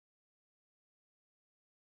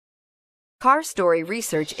Car Story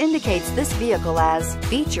research indicates this vehicle as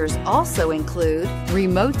features also include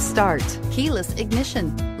remote start, keyless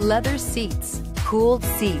ignition, leather seats, cooled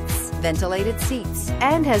seats, ventilated seats,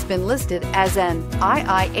 and has been listed as an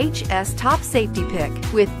IIHS top safety pick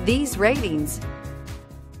with these ratings.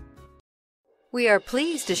 We are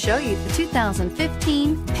pleased to show you the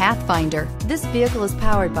 2015 Pathfinder. This vehicle is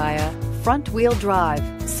powered by a front-wheel drive,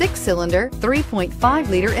 6-cylinder,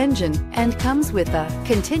 3.5-liter engine, and comes with a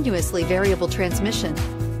continuously variable transmission.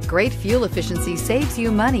 Great fuel efficiency saves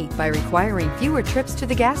you money by requiring fewer trips to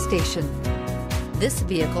the gas station. This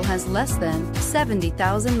vehicle has less than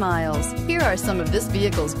 70,000 miles. Here are some of this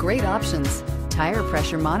vehicle's great options: tire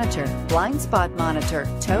pressure monitor, blind spot monitor,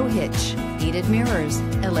 tow hitch, heated mirrors,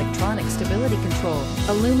 electronic stability control,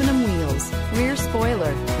 aluminum wheels, rear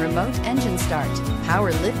spoiler, remote engine start,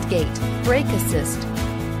 power lift gate, brake assist.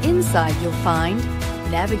 Inside you'll find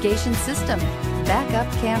navigation system,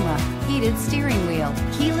 backup camera, heated steering wheel,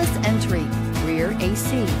 keyless entry, rear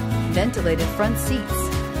AC, ventilated front seats,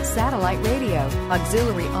 satellite radio,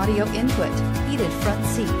 auxiliary audio input, heated front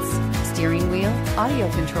seats, steering wheel audio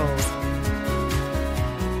controls.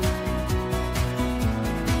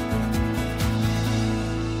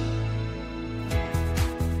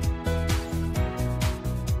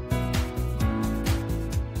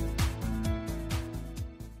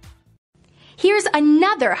 Here's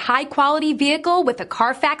another high-quality vehicle with a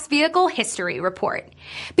Carfax Vehicle History Report.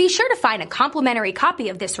 Be sure to find a complimentary copy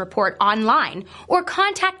of this report online or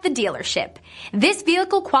contact the dealership. This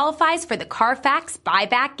vehicle qualifies for the Carfax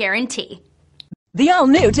Buyback Guarantee. The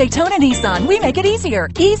all-new Daytona Nissan. We make it easier.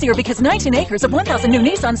 Easier because 19 acres of 1,000 new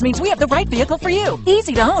Nissans means we have the right vehicle for you.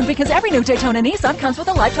 Easy to own because every new Daytona Nissan comes with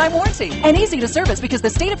a lifetime warranty. And easy to service because the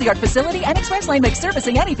state-of-the-art facility and express lane makes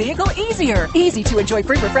servicing any vehicle easier. Easy to enjoy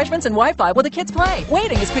free refreshments and Wi-Fi while the kids play.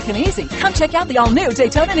 Waiting is quick and easy. Come check out the all-new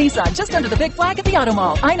Daytona Nissan just under the big flag at the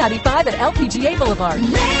Automall. I-95 at MPGAll Boulevard.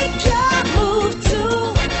 Make your move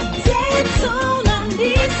to Daytona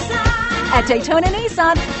Nissan. At Daytona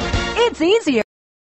Nissan, it's easier.